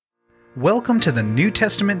Welcome to the New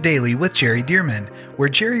Testament Daily with Jerry Dearman, where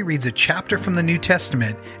Jerry reads a chapter from the New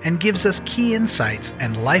Testament and gives us key insights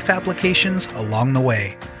and life applications along the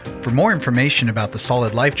way. For more information about the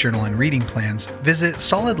Solid Life Journal and reading plans, visit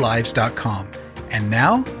solidlives.com. And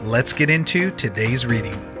now, let's get into today's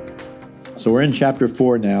reading. So we're in chapter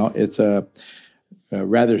 4 now. It's a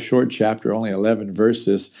rather short chapter, only 11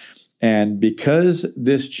 verses. And because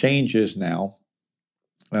this changes now,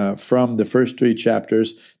 from the first 3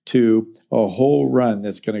 chapters to a whole run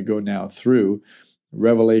that's going to go now through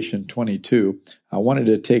Revelation 22, I wanted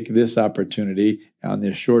to take this opportunity on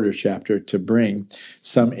this shorter chapter to bring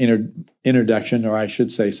some introduction, or I should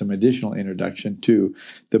say some additional introduction to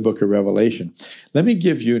the book of Revelation. Let me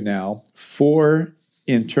give you now 4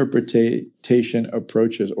 interpretation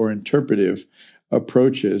approaches or interpretive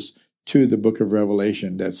approaches to the book of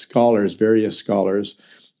Revelation that various scholars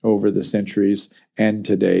over the centuries and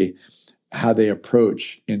today, how they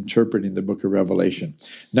approach interpreting the book of Revelation.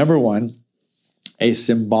 Number 1, a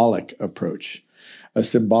symbolic approach. A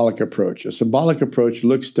symbolic approach. A symbolic approach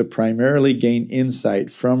looks to primarily gain insight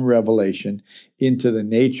from Revelation into the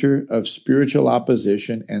nature of spiritual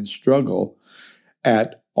opposition and struggle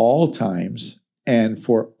at all times and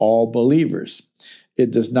for all believers. It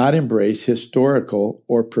does not embrace historical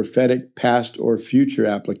or prophetic past or future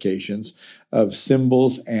applications of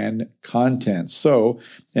symbols and content. So,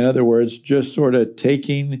 in other words, just sort of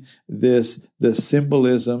taking the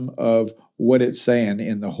symbolism of what it's saying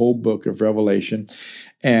in the whole book of Revelation,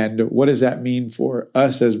 and what does that mean for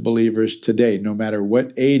us as believers today, no matter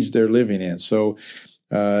what age they're living in. So,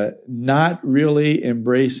 not really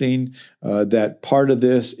embracing that part of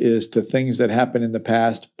this is to things that happened in the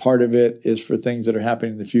past, part of it is for things that are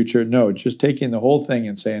happening in the future. No, just taking the whole thing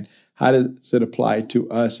and saying, how does it apply to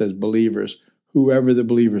us as believers, whoever the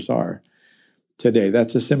believers are today?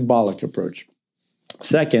 That's a symbolic approach.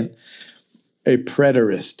 Second, a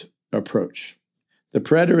preterist approach. The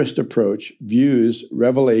preterist approach views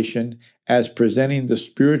Revelation as presenting the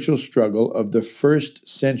spiritual struggle of the first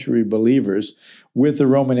century believers with the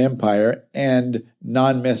Roman Empire and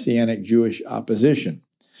non-Messianic Jewish opposition.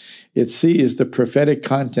 It sees the prophetic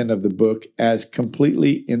content of the book as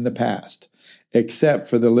completely in the past, except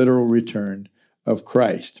for the literal return of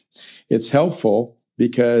Christ. It's helpful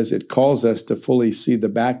because it calls us to fully see the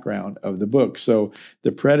background of the book. So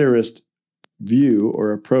the preterist view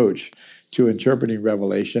or approach to interpreting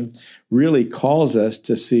Revelation really calls us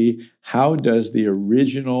to see how does the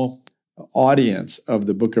original audience of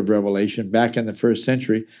the book of Revelation back in the first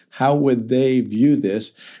century, how would they view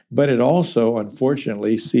this? But it also,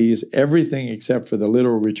 unfortunately, sees everything except for the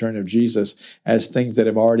literal return of Jesus as things that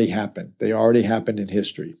have already happened. They already happened in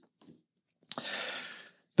history.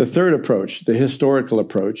 The third approach, the historical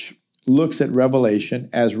approach, looks at Revelation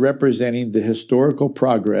as representing the historical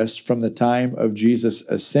progress from the time of Jesus'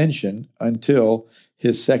 ascension until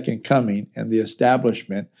his second coming and the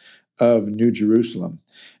establishment of New Jerusalem.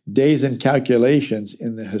 Days and calculations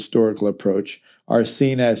in the historical approach are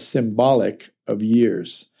seen as symbolic of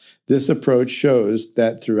years. This approach shows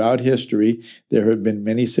that throughout history, there have been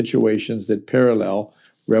many situations that parallel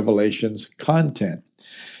Revelation's content.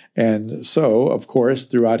 And so, of course,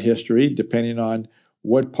 throughout history, depending on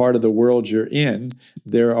what part of the world you're in,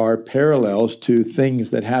 there are parallels to things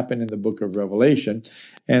that happen in the book of Revelation.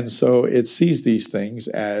 And so it sees these things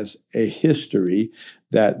as a history,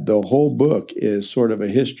 that the whole book is sort of a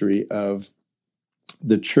history of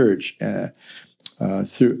the church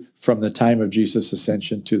from the time of Jesus'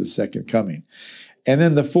 ascension to the second coming. And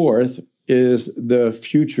then the fourth is the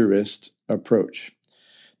futurist approach.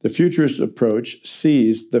 The futurist approach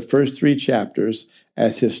sees the first 3 chapters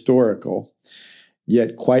as historical,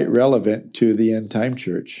 yet quite relevant to the end-time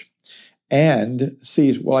church, and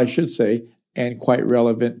and quite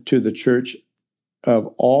relevant to the church of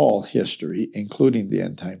all history, including the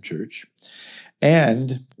end-time church.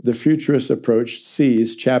 And the futurist approach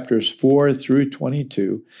sees chapters 4 through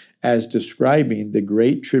 22 as describing the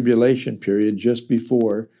Great Tribulation period just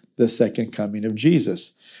before the second coming of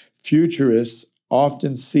Jesus. Futurists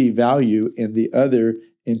often see value in the other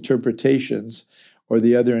interpretations or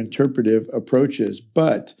the other interpretive approaches,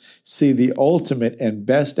 but see the ultimate and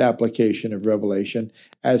best application of Revelation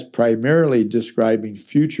as primarily describing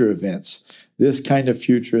future events. This kind of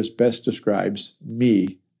futurist best describes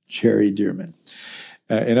me, Jerry Dearman.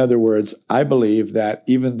 In other words, I believe that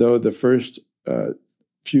even though the first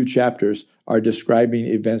few chapters are describing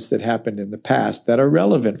events that happened in the past that are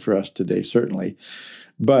relevant for us today, certainly,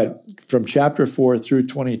 but from chapter 4 through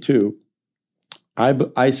 22,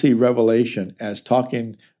 I see Revelation as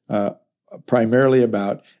talking primarily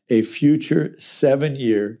about a future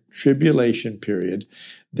 7-year tribulation period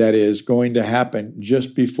that is going to happen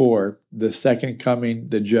just before the second coming,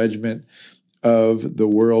 the judgment of the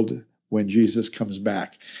world when Jesus comes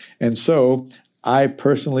back. And so I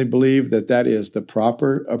personally believe that that is the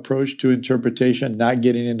proper approach to interpretation, not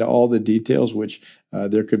getting into all the details, which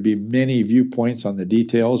there could be many viewpoints on the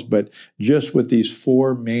details, but just with these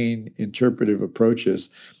 4 main interpretive approaches,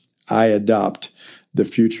 I adopt the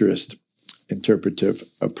futurist interpretive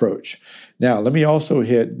approach. Now, let me also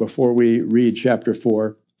hit, before we read chapter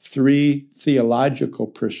 4, 3 theological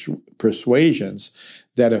persuasions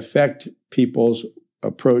that affect people's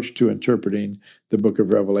approach to interpreting the book of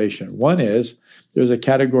Revelation. One is, there's a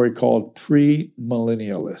category called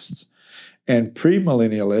premillennialists. And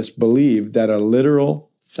premillennialists believe that a literal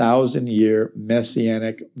 1,000-year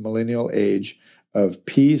messianic millennial age of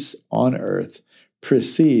peace on earth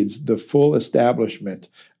precedes the full establishment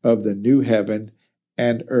of the new heaven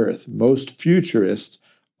and earth. Most futurists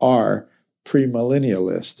are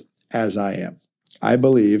premillennialists, as I am. I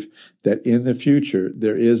believe that in the future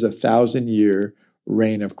there is a 1,000-year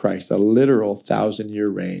reign of Christ, a literal 1,000-year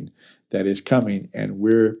reign that is coming, and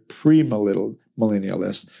we're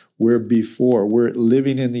premillennialists. We're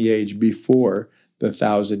living in the age before the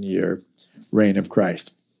 1,000-year reign of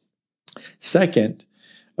Christ. Second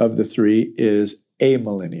of the 3 is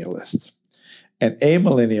amillennialists. And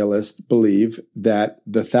amillennialists believe that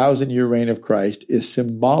the 1,000-year reign of Christ is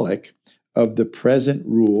symbolic of the present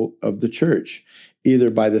rule of the church,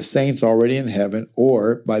 either by the saints already in heaven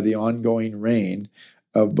or by the ongoing reign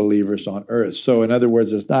of believers on earth. So in other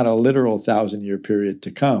words, it's not a literal 1,000-year period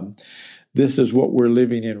to come. This is what we're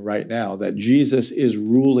living in right now, that Jesus is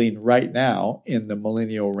ruling right now in the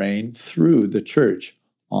millennial reign through the church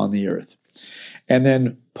on the earth. And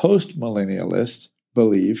then postmillennialists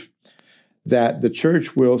believe that the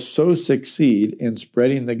church will so succeed in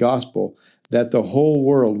spreading the gospel that the whole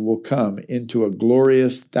world will come into a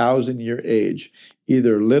glorious 1,000-year age,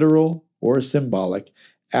 either literal or symbolic,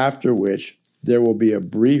 after which there will be a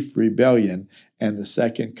brief rebellion and the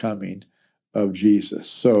second coming of Jesus.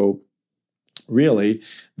 So really,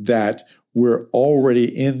 that we're already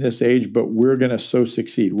in this age, but we're going to so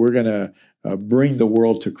succeed. We're going to bring the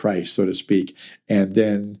world to Christ, so to speak, and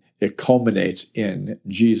then it culminates in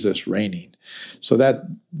Jesus reigning. So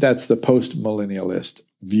that's the post-millennialist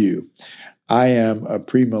view. I am a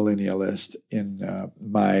premillennialist in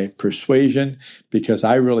my persuasion, because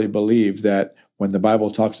I really believe that when the Bible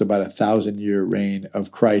talks about a 1,000-year reign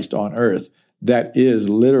of Christ on earth, that is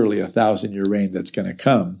literally a 1,000-year reign that's going to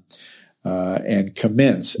come and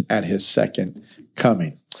commence at his second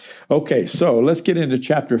coming. Okay, so let's get into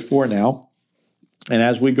chapter 4 now. And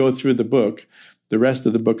as we go through the book, the rest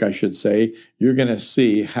of the book, I should say, you're going to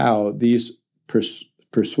see how these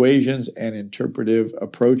persuasions and interpretive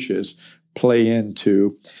approaches play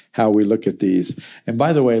into how we look at these. And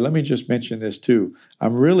by the way, let me just mention this too.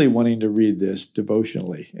 I'm really wanting to read this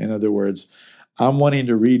devotionally. In other words, I'm wanting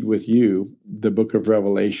to read with you the book of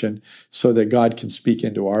Revelation so that God can speak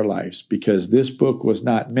into our lives, because this book was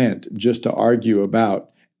not meant just to argue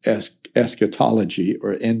about eschatology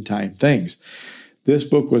or end time things. This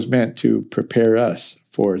book was meant to prepare us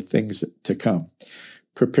for things to come,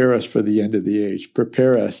 prepare us for the end of the age,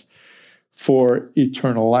 prepare us for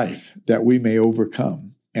eternal life, that we may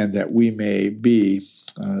overcome and that we may be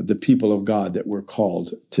the people of God that we're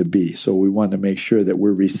called to be. So we want to make sure that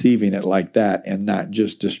we're receiving it like that and not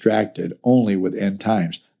just distracted only with end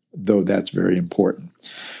times, though that's very important.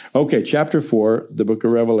 Okay, chapter 4, the book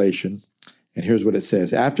of Revelation, and here's what it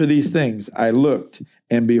says. After these things I looked,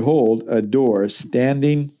 and behold, a door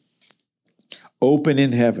standing open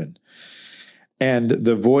in heaven. And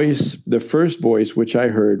the first voice which I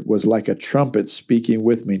heard was like a trumpet speaking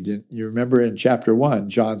with me. You remember in chapter 1,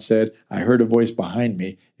 John said, I heard a voice behind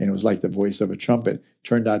me, and it was like the voice of a trumpet.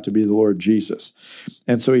 Turned out to be the Lord Jesus.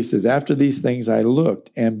 And so he says, after these things I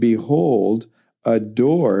looked, and behold, a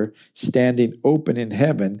door standing open in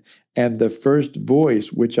heaven, and the first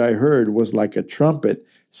voice which I heard was like a trumpet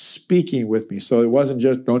speaking with me. So it wasn't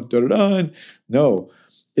just, dun, dun, dun, dun. No,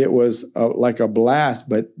 it was like a blast,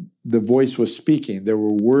 but the voice was speaking. There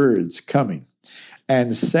were words coming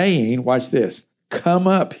and saying, watch this, come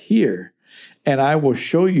up here and I will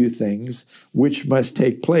show you things which must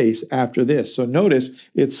take place after this. So notice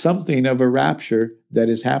it's something of a rapture that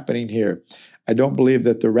is happening here. I don't believe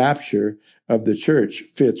that the rapture of the church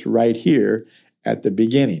fits right here at the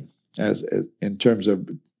beginning as in terms of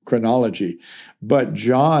chronology. But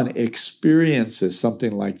John experiences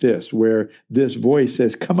something like this, where this voice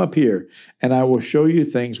says, come up here and I will show you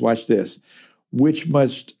things, watch this, which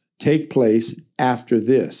must take place after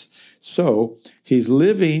this. So he's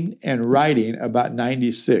living and writing about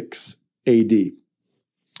 96 AD.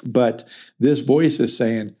 But this voice is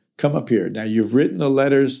saying, come up here. Now, you've written the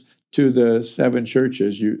letters to the 7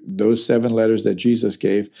 churches, those 7 letters that Jesus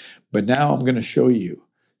gave, but now I'm going to show you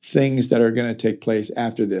things that are going to take place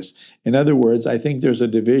after this. In other words, I think there's a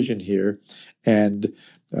division here, and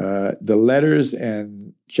the letters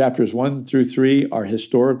and chapters 1 through 3 are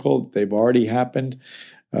historical. They've already happened.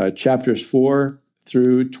 Chapters 4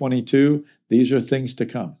 through 22, these are things to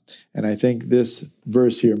come. And I think this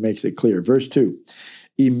verse here makes it clear. Verse 2,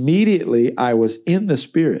 immediately I was in the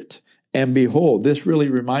Spirit, and behold, this really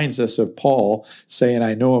reminds us of Paul saying,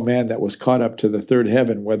 I know a man that was caught up to the third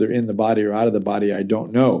heaven, whether in the body or out of the body, I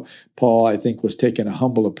don't know. Paul, I think, was taking a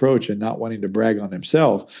humble approach and not wanting to brag on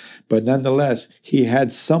himself. But nonetheless, he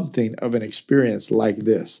had something of an experience like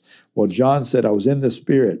this. Well, John said, I was in the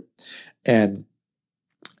Spirit, and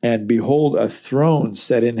behold, a throne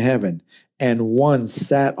set in heaven, and one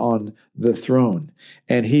sat on the throne.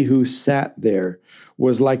 And he who sat there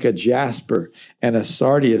was like a jasper and a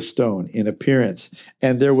sardius stone in appearance.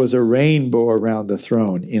 And there was a rainbow around the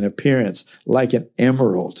throne in appearance like an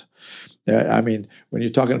emerald. When you're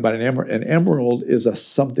talking about an emerald is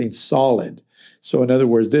something solid. So in other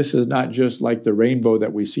words, this is not just like the rainbow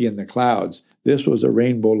that we see in the clouds. This was a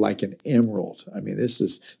rainbow like an emerald. This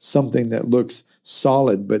is something that looks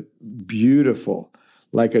solid but beautiful,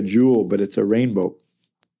 like a jewel, but it's a rainbow.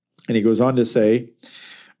 And he goes on to say,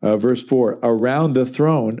 verse 4, around the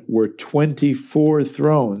throne were 24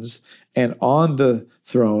 thrones, and on the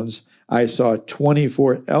thrones I saw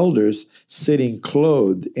 24 elders sitting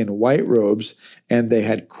clothed in white robes, and they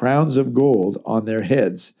had crowns of gold on their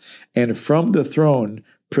heads. And from the throne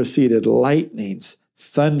proceeded lightnings,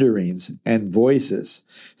 thunderings, and voices.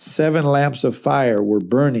 7 lamps of fire were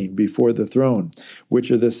burning before the throne, which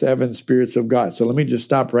are the 7 spirits of God. So let me just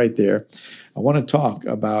stop right there. I want to talk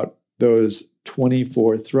about those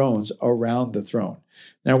 24 thrones around the throne.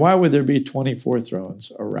 Now, why would there be 24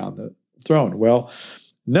 thrones around the throne? Well,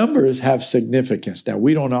 numbers have significance. Now,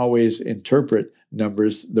 we don't always interpret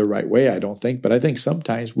numbers the right way, I don't think, but I think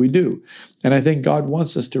sometimes we do. And I think God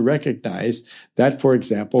wants us to recognize that, for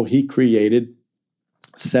example, he created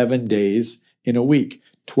 7 days in a week,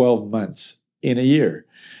 12 months in a year.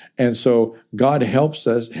 And so God helped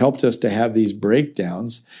us to have these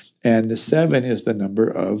breakdowns, and the 7 is the number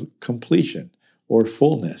of completion or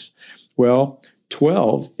fullness. Well,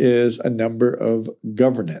 12 is a number of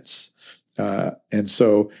governance. And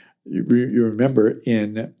so you remember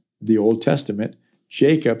in the Old Testament,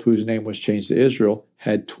 Jacob, whose name was changed to Israel,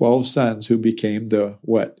 had 12 sons who became the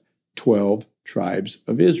 12 tribes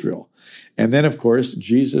of Israel. And then, of course,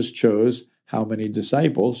 Jesus chose how many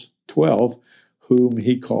disciples? 12, whom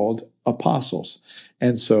he called apostles.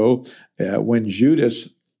 And so when Judas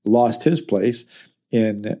lost his place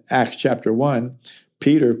in Acts chapter 1,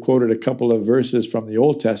 Peter quoted a couple of verses from the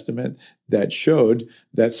Old Testament that showed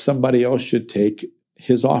that somebody else should take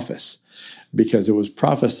his office because it was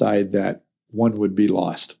prophesied that one would be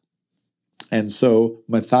lost. And so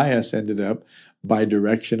Matthias ended up, by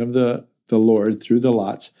direction of the Lord through the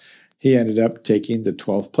lots, he ended up taking the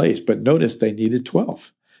 12th place. But notice they needed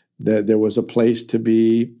 12. There was a place to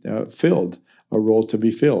be filled, a role to be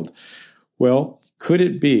filled. Well, could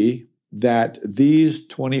it be that these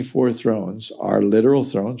 24 thrones are literal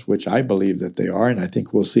thrones, which I believe that they are, and I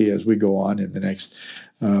think we'll see as we go on in the next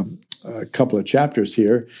couple of chapters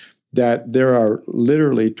here, that there are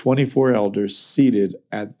literally 24 elders seated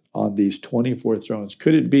on these 24 thrones?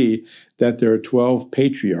 Could it be that there are 12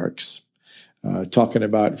 patriarchs, talking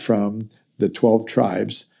about from the 12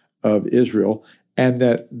 tribes of Israel, and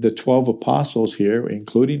that the 12 apostles here,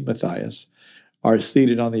 including Matthias, are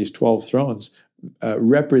seated on these 12 thrones,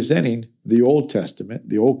 representing the Old Testament,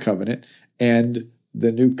 the Old Covenant, and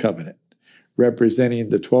the New Covenant, representing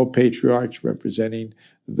the 12 patriarchs, representing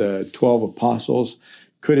the 12 apostles?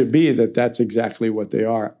 Could it be that that's exactly what they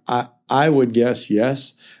are? I would guess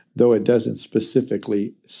yes, though it doesn't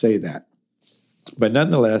specifically say that. But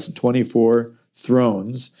nonetheless, 24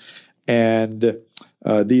 thrones, and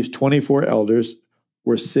these 24 elders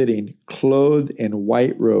were sitting clothed in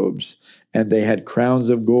white robes, and they had crowns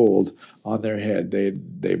of gold on their head.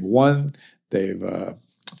 They've won, they've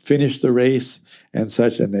finished the race and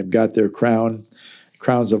such, and they've got their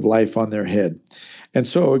crowns of life on their head. And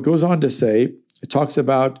so it goes on to say, it talks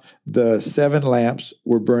about the 7 lamps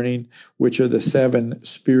were burning, which are the 7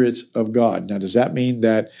 spirits of God. Now, does that mean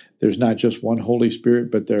that there's not just one Holy Spirit,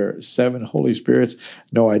 but there are 7 Holy Spirits?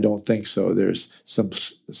 No, I don't think so. There's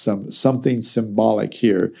something symbolic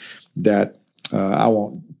here that I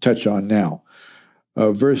won't touch on now.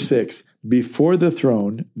 Verse 6, Before the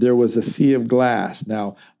throne, there was a sea of glass.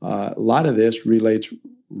 Now, a lot of this relates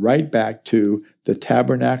right back to the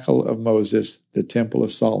tabernacle of Moses, the temple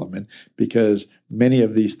of Solomon, because many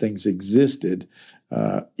of these things existed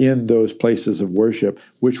in those places of worship,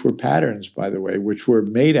 which were patterns, by the way, which were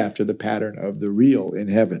made after the pattern of the real in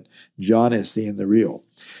heaven. John is seeing the real.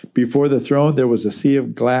 Before the throne, there was a sea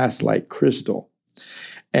of glass like crystal.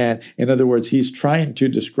 And in other words, he's trying to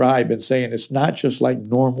describe and saying it's not just like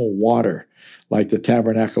normal water, like the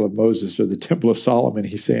tabernacle of Moses or the temple of Solomon.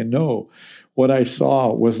 He's saying, no, what I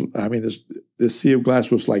saw was, this sea of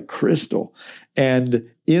glass was like crystal. And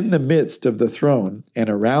in the midst of the throne and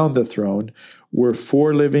around the throne were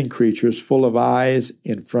 4 living creatures full of eyes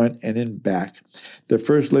in front and in back. The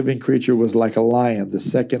first living creature was like a lion, the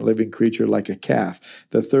second living creature like a calf.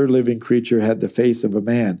 The third living creature had the face of a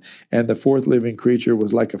man, and the fourth living creature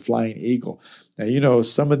was like a flying eagle. Now,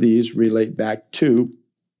 some of these relate back to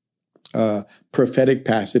prophetic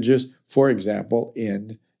passages, for example,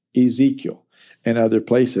 in Ezekiel and other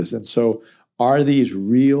places. And so are these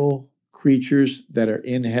real creatures that are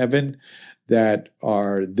in heaven that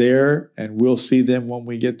are there and we'll see them when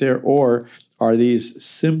we get there? Or are these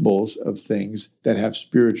symbols of things that have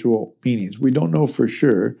spiritual meanings? We don't know for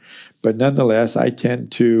sure, but nonetheless, I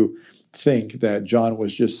tend to think that John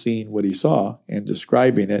was just seeing what he saw and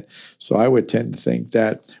describing it. So I would tend to think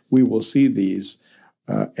that we will see these.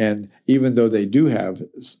 And even though they do have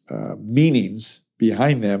meanings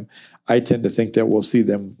behind them, I tend to think that we'll see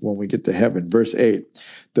them when we get to heaven. Verse 8,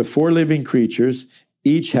 the 4 living creatures,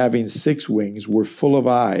 each having 6 wings, were full of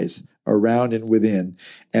eyes around and within,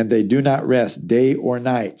 and they do not rest day or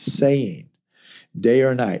night, saying, day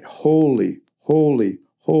or night, holy, holy,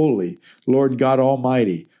 holy, Lord God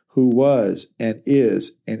Almighty, who was and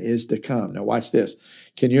is to come. Now watch this.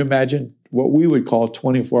 Can you imagine what we would call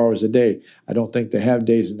 24 hours a day? I don't think they have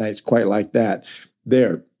days and nights quite like that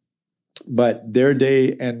there. But their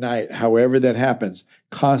day and night, however that happens,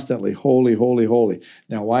 constantly, holy, holy, holy.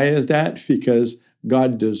 Now, why is that? Because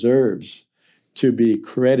God deserves to be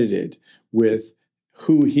credited with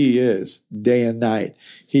who he is day and night.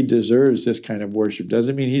 He deserves this kind of worship.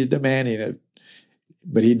 Doesn't mean he's demanding it,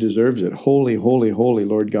 but he deserves it. Holy, holy, holy,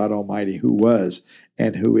 Lord God Almighty, who was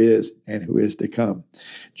and who is to come.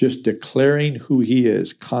 Just declaring who he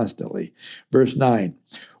is constantly. Verse 9,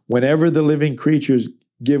 whenever the living creatures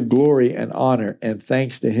give glory and honor and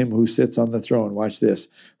thanks to him who sits on the throne. Watch this.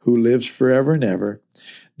 Who lives forever and ever.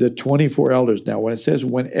 The 24 elders. Now, when it says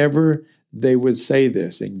whenever they would say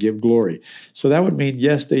this and give glory. So that would mean,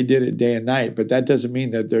 yes, they did it day and night, but that doesn't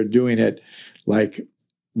mean that they're doing it like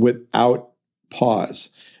without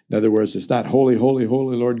pause. In other words, it's not holy, holy,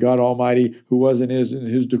 holy Lord God Almighty, who was and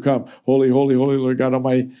is to come. Holy, holy, holy Lord God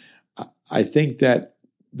Almighty. I think that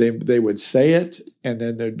they would say it and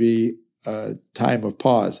then there'd be a time of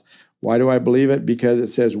pause. Why do I believe it? Because it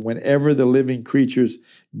says, whenever the living creatures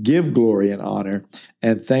give glory and honor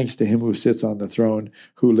and thanks to him who sits on the throne,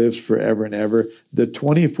 who lives forever and ever, the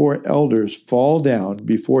 24 elders fall down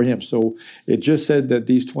before him. So it just said that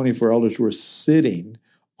these 24 elders were sitting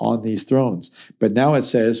on these thrones. But now it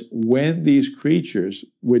says, when these creatures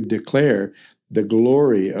would declare the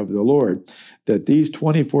glory of the Lord, that these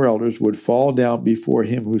 24 elders would fall down before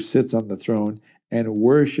him who sits on the throne and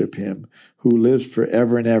worship him who lives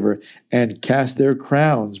forever and ever, and cast their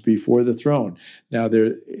crowns before the throne. Now,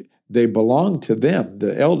 they belong to them,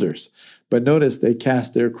 the elders, but notice they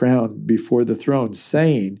cast their crown before the throne,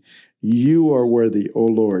 saying, you are worthy, O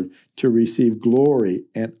Lord, to receive glory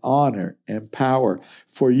and honor and power,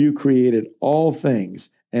 for you created all things,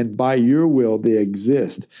 and by your will they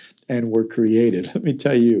exist and were created. Let me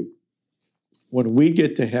tell you, when we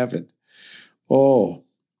get to heaven,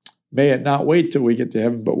 may it not wait till we get to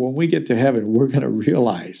heaven, but when we get to heaven, we're going to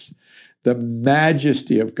realize the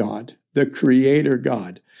majesty of God, the Creator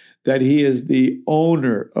God, that he is the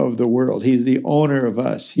owner of the world. He's the owner of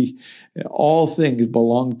us. All things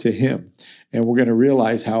belong to him. And we're going to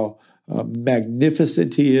realize how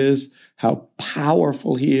magnificent he is, how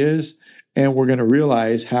powerful he is, and we're going to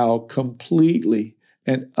realize how completely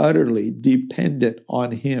and utterly dependent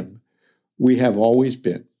on him we have always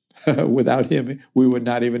been. Without him, we would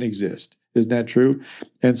not even exist. Isn't that true?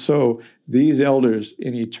 And so these elders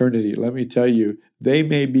in eternity, let me tell you, they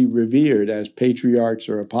may be revered as patriarchs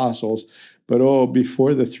or apostles, but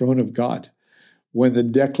before the throne of God, when the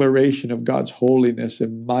declaration of God's holiness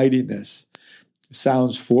and mightiness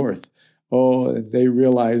sounds forth, and they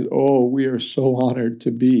realize, we are so honored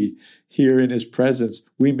to be here in his presence.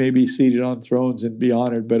 We may be seated on thrones and be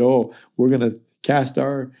honored, but we're going to cast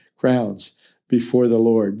our crowns before the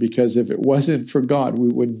Lord, because if it wasn't for God, we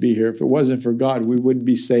wouldn't be here. If it wasn't for God, we wouldn't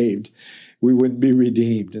be saved. We wouldn't be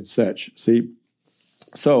redeemed and such. See?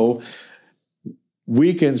 So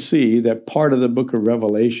we can see that part of the book of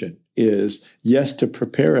Revelation is, yes, to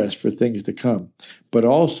prepare us for things to come, but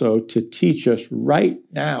also to teach us right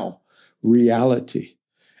now reality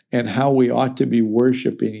and how we ought to be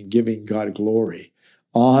worshiping and giving God glory,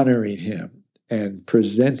 honoring Him, and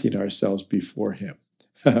presenting ourselves before Him.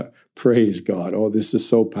 Praise God. Oh, this is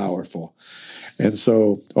so powerful. And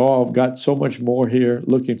so, I've got so much more here.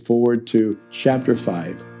 Looking forward to chapter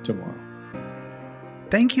 5 tomorrow.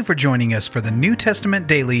 Thank you for joining us for the New Testament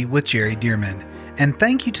Daily with Jerry Dirmann. And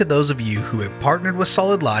thank you to those of you who have partnered with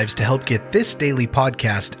Solid Lives to help get this daily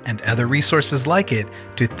podcast and other resources like it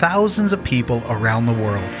to thousands of people around the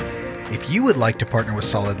world. If you would like to partner with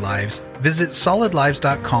Solid Lives, visit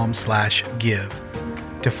solidlives.com/give.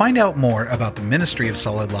 To find out more about the ministry of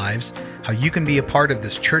Solid Lives, how you can be a part of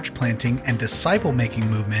this church planting and disciple-making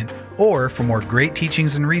movement, or for more great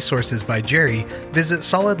teachings and resources by Jerry, visit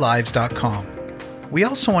solidlives.com. We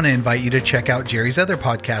also want to invite you to check out Jerry's other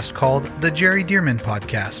podcast called The Jerry Dirmann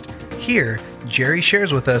Podcast. Here, Jerry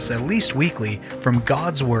shares with us at least weekly from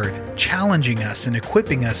God's Word, challenging us and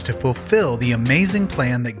equipping us to fulfill the amazing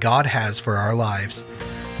plan that God has for our lives.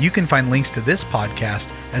 You can find links to this podcast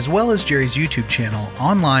as well as Jerry's YouTube channel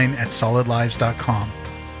online at solidlives.com.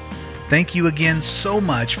 Thank you again so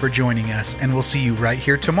much for joining us, and we'll see you right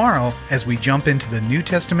here tomorrow as we jump into the New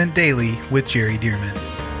Testament Daily with Jerry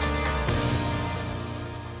Dirmann.